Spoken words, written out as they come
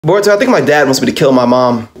Boruto, I think my dad wants me to kill my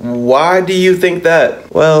mom. Why do you think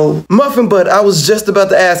that? Well, Muffin Butt, I was just about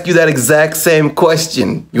to ask you that exact same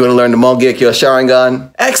question. You want to learn the Mangekyo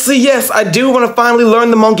Sharingan? Actually, yes, I do want to finally learn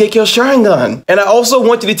the Mangekyo Sharingan. And I also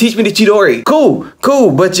want you to teach me the Chidori. Cool,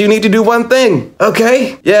 but you need to do one thing,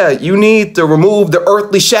 okay? Yeah, you need to remove the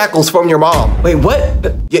earthly shackles from your mom. Wait, what?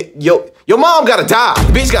 Your mom gotta die.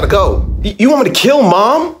 The bitch gotta go. You want me to kill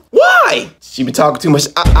mom? Why? She been talking too much.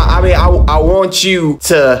 I want you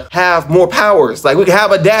to have more powers. Like, we can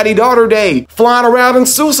have a daddy-daughter day, flying around in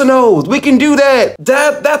Susanos. We can do that.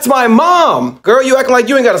 That's my mom. Girl, you acting like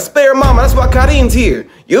you ain't got a spare mama. That's why Karin's here.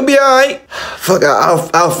 You'll be all right. Fuck,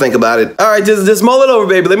 I'll think about it. All right, just mull it over,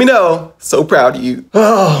 baby. Let me know. So proud of you.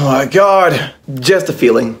 Oh my God. Just a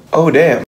feeling. Oh, damn.